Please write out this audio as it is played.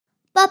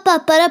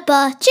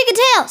Ba-ba-ba-da-ba, Chicken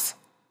Tales!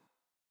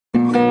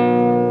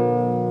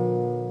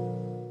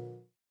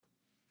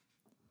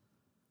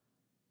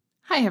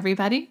 Hi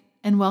everybody,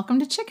 and welcome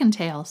to Chicken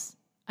Tales.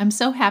 I'm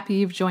so happy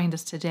you've joined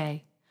us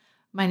today.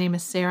 My name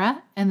is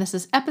Sarah, and this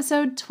is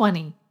episode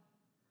 20.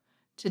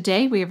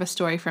 Today we have a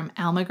story from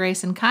Alma,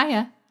 Grace, and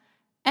Kaya,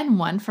 and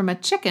one from a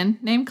chicken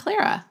named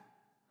Clara.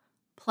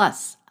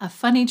 Plus, a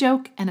funny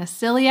joke and a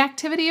silly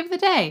activity of the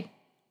day.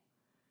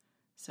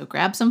 So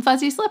grab some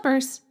fuzzy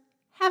slippers,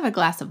 have a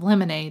glass of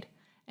lemonade,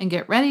 and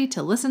get ready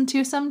to listen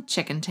to some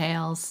Chicken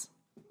Tales.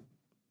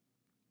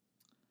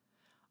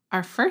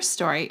 Our first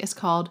story is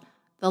called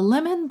The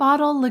Lemon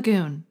Bottle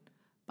Lagoon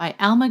by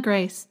Alma,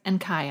 Grace, and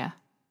Kaya.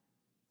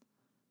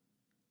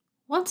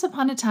 Once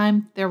upon a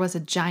time, there was a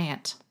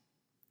giant.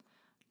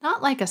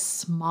 Not like a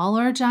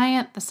smaller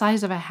giant the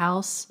size of a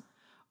house,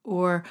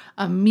 or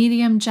a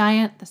medium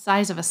giant the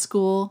size of a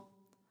school.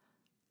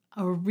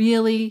 A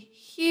really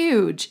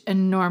huge,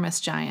 enormous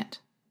giant,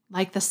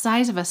 like the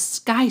size of a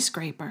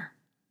skyscraper.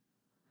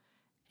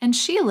 And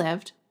she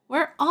lived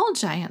where all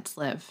giants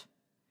live,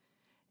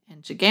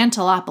 in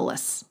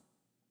Gigantolopolis.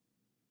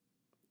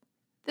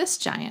 This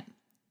giant,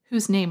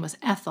 whose name was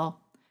Ethel,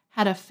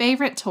 had a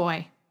favorite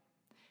toy.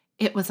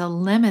 It was a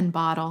lemon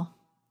bottle.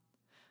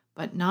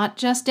 But not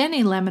just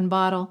any lemon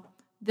bottle.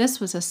 This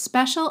was a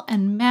special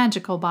and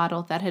magical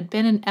bottle that had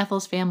been in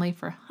Ethel's family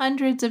for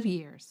hundreds of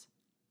years.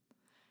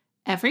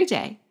 Every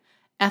day,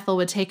 Ethel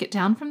would take it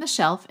down from the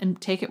shelf and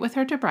take it with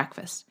her to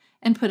breakfast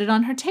and put it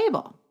on her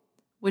table,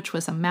 which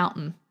was a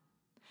mountain.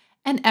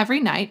 And every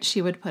night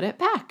she would put it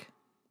back.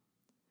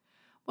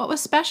 What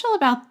was special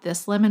about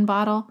this lemon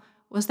bottle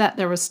was that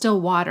there was still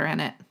water in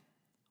it.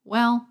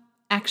 Well,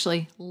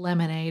 actually,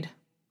 lemonade.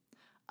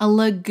 A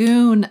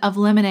lagoon of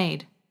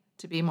lemonade,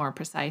 to be more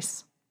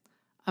precise.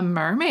 A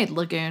mermaid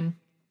lagoon.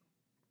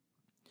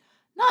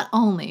 Not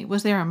only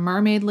was there a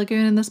mermaid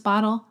lagoon in this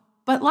bottle,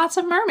 but lots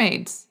of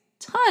mermaids.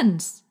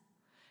 Tons.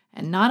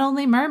 And not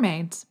only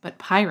mermaids, but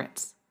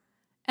pirates.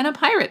 And a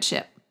pirate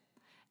ship.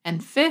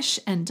 And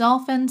fish and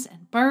dolphins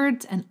and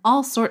birds and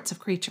all sorts of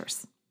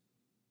creatures.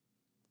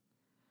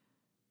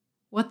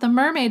 What the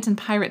mermaids and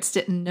pirates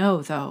didn't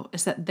know, though,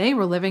 is that they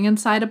were living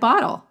inside a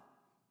bottle.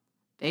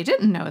 They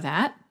didn't know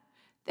that.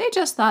 They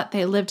just thought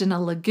they lived in a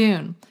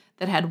lagoon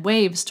that had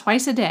waves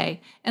twice a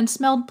day and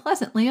smelled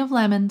pleasantly of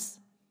lemons.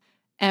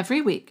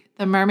 Every week,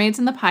 the mermaids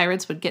and the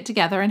pirates would get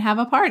together and have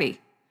a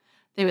party.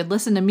 They would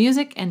listen to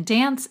music and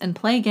dance and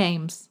play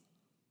games.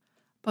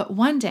 But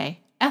one day,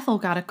 Ethel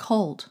got a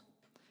cold.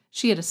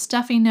 She had a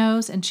stuffy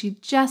nose and she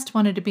just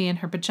wanted to be in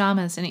her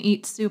pajamas and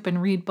eat soup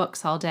and read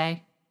books all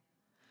day.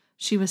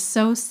 She was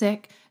so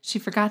sick, she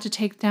forgot to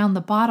take down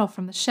the bottle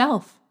from the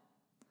shelf.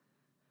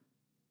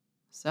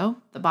 So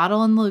the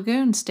bottle in the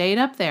lagoon stayed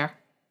up there.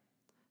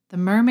 The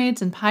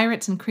mermaids and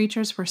pirates and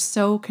creatures were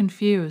so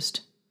confused.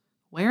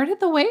 Where did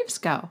the waves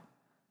go?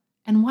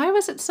 And why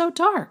was it so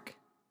dark?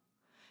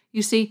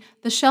 You see,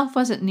 the shelf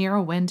wasn't near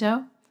a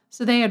window,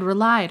 so they had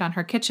relied on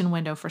her kitchen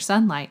window for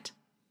sunlight.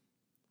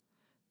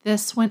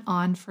 This went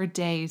on for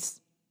days.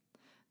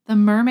 The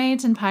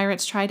mermaids and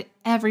pirates tried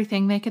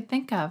everything they could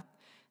think of.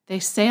 They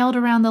sailed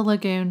around the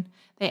lagoon.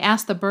 They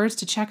asked the birds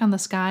to check on the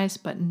skies,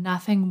 but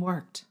nothing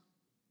worked.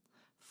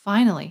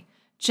 Finally,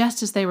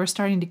 just as they were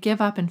starting to give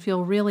up and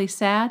feel really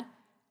sad,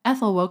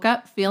 Ethel woke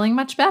up feeling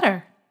much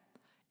better.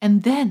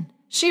 And then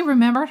she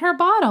remembered her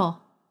bottle.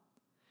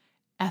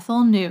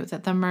 Ethel knew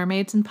that the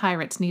mermaids and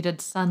pirates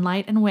needed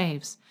sunlight and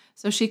waves,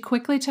 so she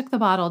quickly took the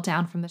bottle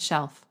down from the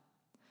shelf.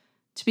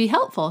 To be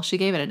helpful, she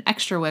gave it an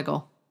extra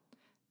wiggle.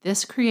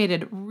 This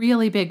created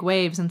really big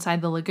waves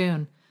inside the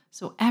lagoon,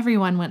 so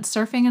everyone went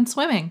surfing and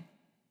swimming.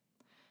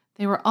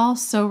 They were all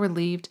so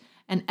relieved,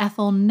 and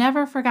Ethel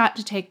never forgot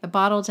to take the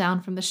bottle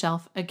down from the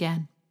shelf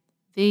again.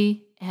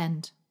 The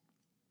end.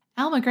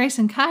 Alma, Grace,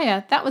 and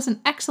Kaya, that was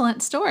an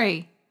excellent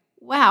story.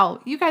 Wow,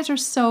 you guys are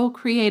so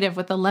creative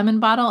with the lemon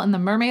bottle and the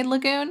mermaid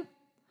lagoon.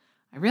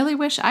 I really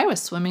wish I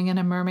was swimming in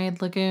a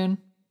mermaid lagoon.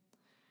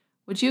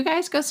 Would you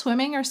guys go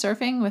swimming or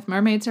surfing with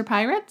mermaids or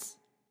pirates?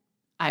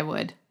 I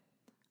would.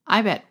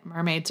 I bet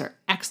mermaids are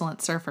excellent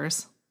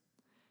surfers.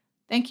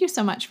 Thank you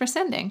so much for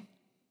sending.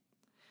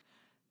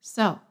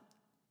 So,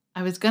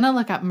 I was going to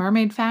look up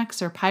mermaid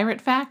facts or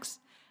pirate facts,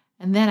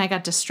 and then I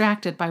got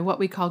distracted by what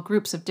we call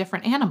groups of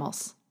different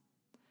animals.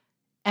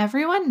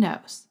 Everyone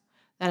knows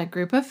that a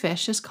group of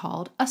fish is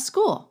called a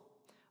school,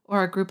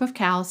 or a group of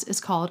cows is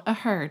called a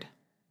herd.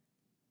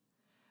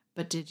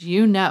 But did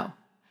you know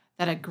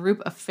that a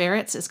group of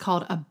ferrets is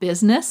called a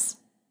business?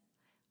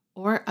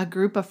 Or a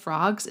group of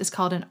frogs is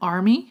called an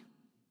army?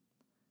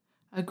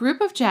 A group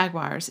of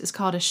jaguars is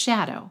called a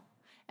shadow,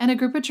 and a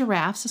group of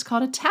giraffes is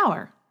called a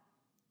tower.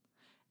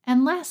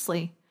 And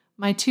lastly,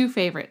 my two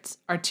favorites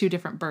are two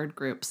different bird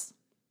groups.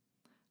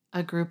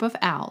 A group of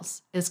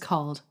owls is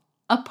called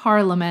a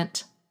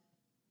parliament.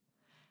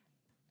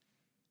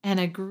 And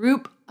a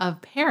group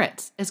of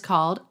parrots is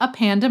called a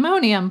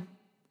pandemonium,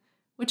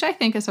 which I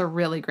think is a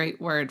really great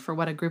word for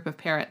what a group of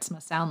parrots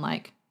must sound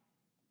like.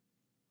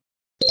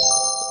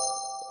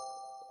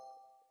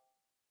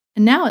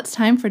 And now it's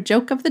time for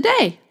Joke of the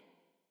Day.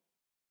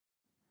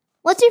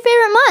 What's your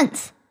favorite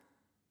month?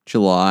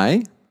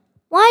 July?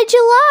 Why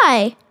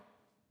July?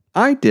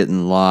 I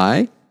didn't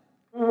lie.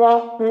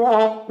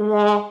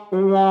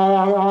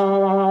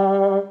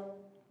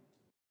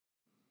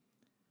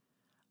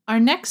 Our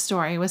next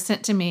story was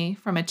sent to me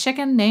from a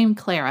chicken named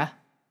Clara.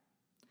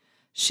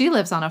 She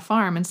lives on a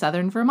farm in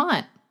southern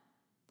Vermont.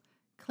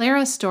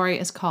 Clara's story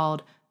is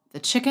called The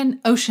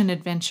Chicken Ocean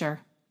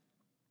Adventure.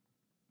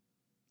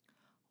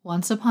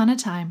 Once upon a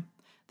time,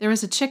 there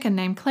was a chicken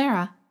named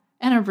Clara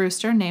and a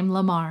rooster named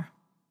Lamar.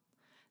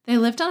 They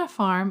lived on a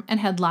farm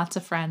and had lots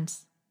of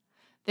friends.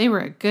 They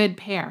were a good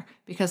pair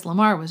because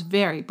Lamar was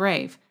very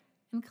brave,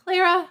 and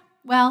Clara,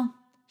 well,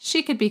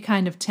 she could be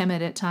kind of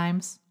timid at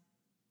times.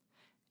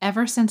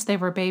 Ever since they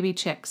were baby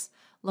chicks,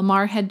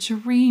 Lamar had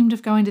dreamed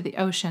of going to the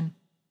ocean.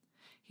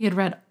 He had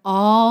read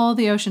all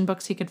the ocean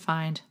books he could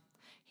find.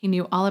 He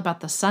knew all about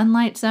the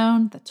sunlight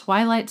zone, the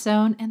twilight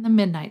zone, and the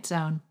midnight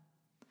zone.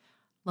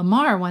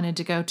 Lamar wanted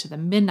to go to the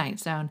midnight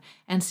zone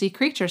and see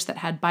creatures that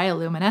had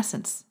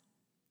bioluminescence.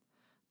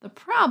 The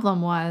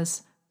problem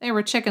was they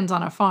were chickens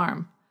on a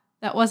farm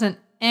that wasn't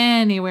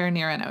anywhere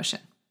near an ocean.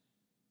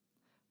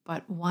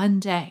 But one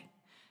day,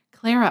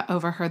 Clara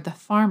overheard the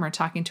farmer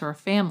talking to her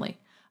family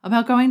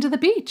about going to the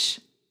beach.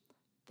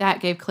 That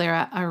gave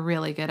Clara a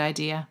really good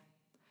idea.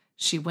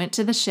 She went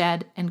to the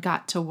shed and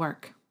got to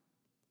work.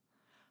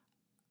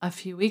 A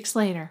few weeks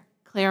later,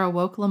 Clara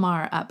woke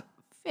Lamar up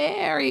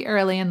very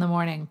early in the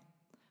morning,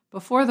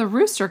 before the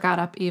rooster got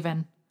up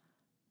even,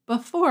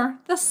 before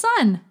the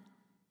sun.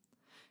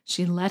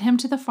 She led him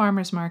to the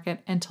farmer's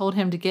market and told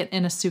him to get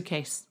in a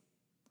suitcase.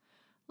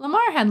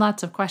 Lamar had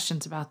lots of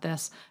questions about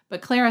this,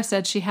 but Clara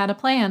said she had a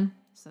plan,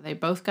 so they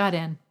both got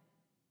in.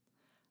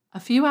 A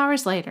few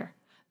hours later,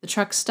 the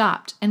truck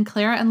stopped and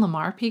Clara and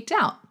Lamar peeked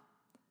out.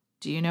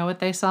 Do you know what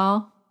they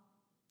saw?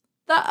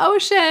 The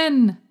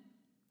ocean!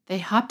 They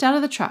hopped out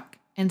of the truck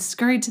and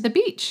scurried to the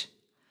beach.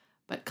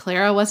 But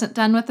Clara wasn't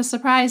done with the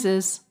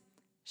surprises.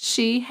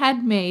 She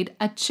had made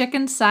a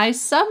chicken-sized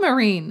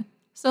submarine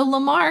so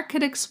Lamar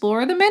could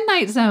explore the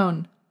midnight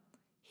zone.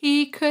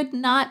 He could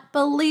not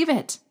believe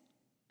it.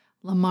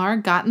 Lamar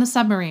got in the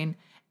submarine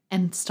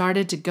and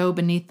started to go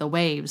beneath the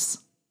waves.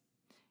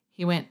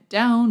 He went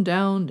down,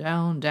 down,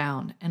 down,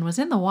 down, and was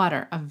in the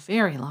water a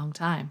very long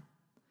time.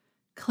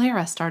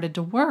 Clara started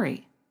to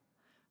worry.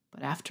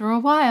 But after a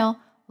while,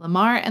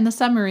 Lamar and the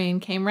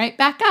submarine came right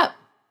back up.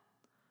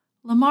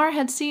 Lamar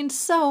had seen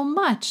so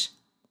much.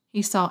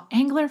 He saw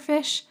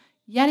anglerfish,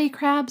 yeti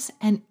crabs,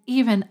 and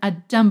even a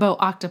Dumbo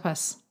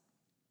octopus.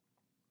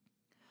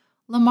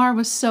 Lamar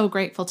was so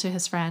grateful to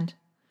his friend.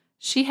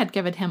 She had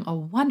given him a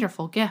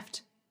wonderful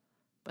gift.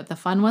 But the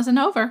fun wasn't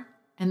over,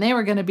 and they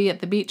were going to be at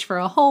the beach for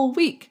a whole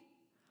week.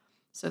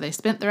 So they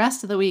spent the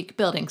rest of the week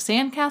building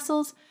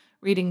sandcastles,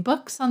 reading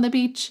books on the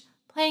beach,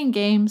 playing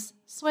games,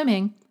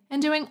 swimming, and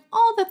doing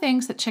all the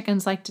things that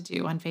chickens like to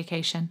do on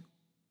vacation.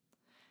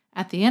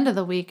 At the end of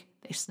the week,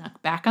 they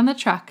snuck back on the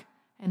truck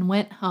and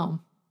went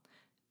home.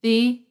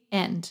 The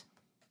end.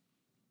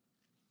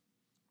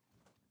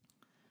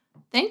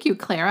 Thank you,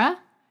 Clara.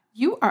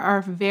 You are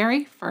our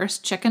very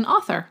first chicken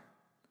author.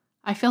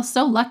 I feel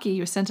so lucky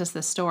you sent us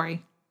this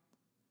story.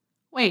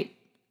 Wait,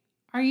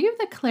 are you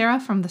the Clara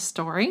from the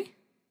story?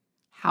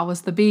 How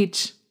was the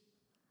beach?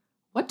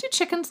 What do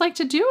chickens like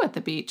to do at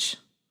the beach?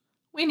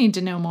 We need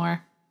to know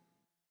more.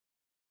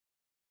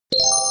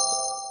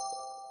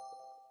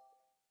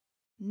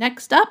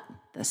 Next up,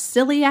 the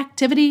silly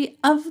activity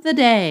of the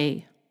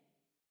day.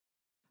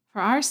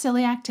 For our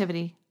silly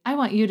activity, I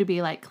want you to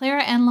be like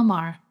Clara and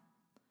Lamar.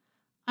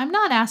 I'm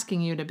not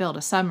asking you to build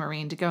a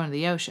submarine to go into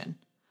the ocean,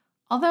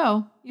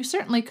 although you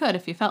certainly could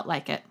if you felt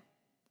like it.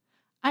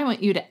 I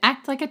want you to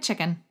act like a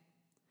chicken.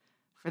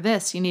 For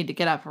this, you need to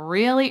get up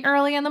really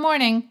early in the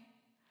morning,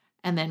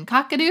 and then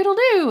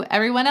cock-a-doodle-doo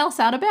everyone else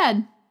out of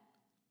bed.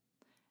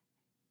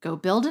 Go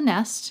build a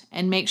nest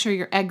and make sure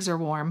your eggs are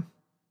warm.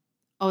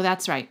 Oh,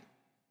 that's right.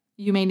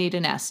 You may need a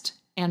nest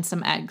and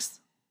some eggs.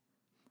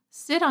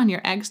 Sit on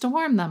your eggs to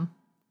warm them.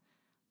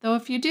 Though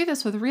if you do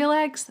this with real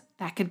eggs,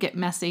 that could get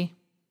messy.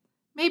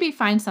 Maybe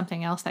find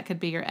something else that could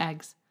be your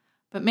eggs,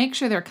 but make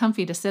sure they're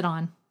comfy to sit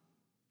on.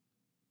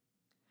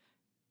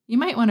 You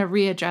might want to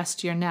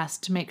readjust your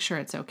nest to make sure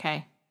it's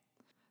okay.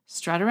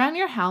 Strut around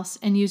your house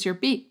and use your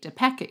beak to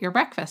peck at your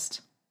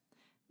breakfast.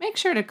 Make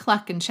sure to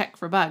cluck and check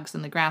for bugs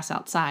in the grass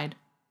outside.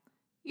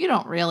 You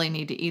don't really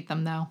need to eat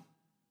them, though.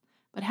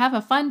 But have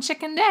a fun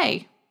chicken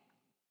day!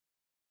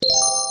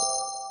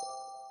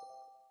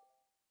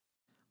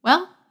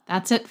 Well,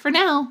 that's it for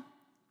now.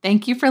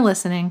 Thank you for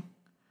listening.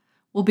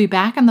 We'll be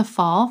back in the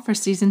fall for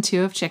Season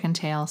 2 of Chicken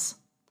Tales.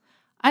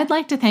 I'd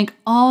like to thank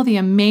all the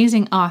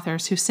amazing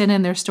authors who sent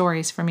in their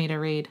stories for me to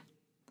read.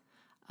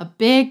 A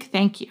big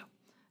thank you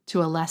to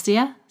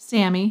Alessia,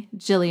 Sammy,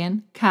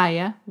 Jillian,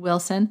 Kaya,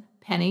 Wilson,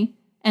 Penny,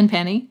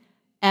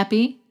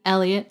 Epi,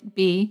 Elliot,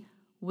 B,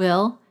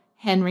 Will,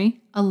 Henry,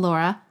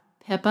 Alora,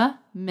 Pippa,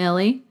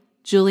 Millie,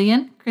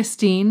 Julian,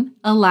 Christine,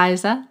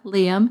 Eliza,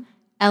 Liam,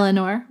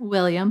 Eleanor,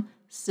 William,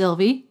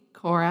 Sylvie,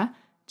 Cora,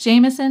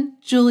 Jameson,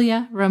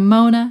 Julia,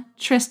 Ramona,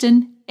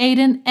 Tristan,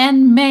 Aiden,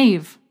 and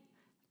Maeve.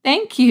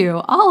 Thank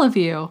you, all of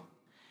you.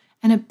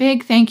 And a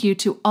big thank you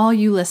to all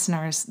you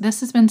listeners. This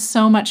has been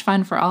so much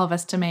fun for all of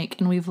us to make,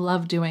 and we've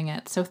loved doing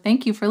it. So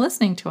thank you for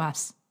listening to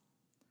us.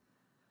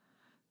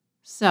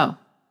 So,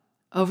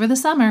 over the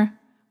summer,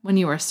 when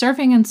you are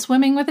surfing and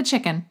swimming with a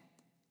chicken,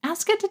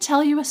 ask it to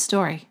tell you a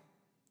story.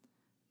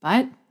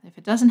 But if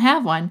it doesn't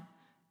have one,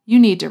 you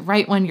need to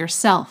write one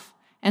yourself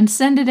and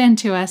send it in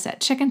to us at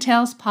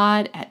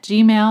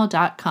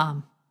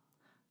chickentailspod@gmail.com.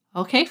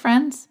 Okay,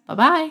 friends,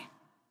 bye-bye.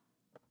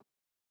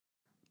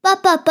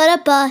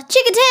 Ba-ba-ba-da-ba,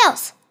 Chicken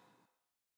Tales!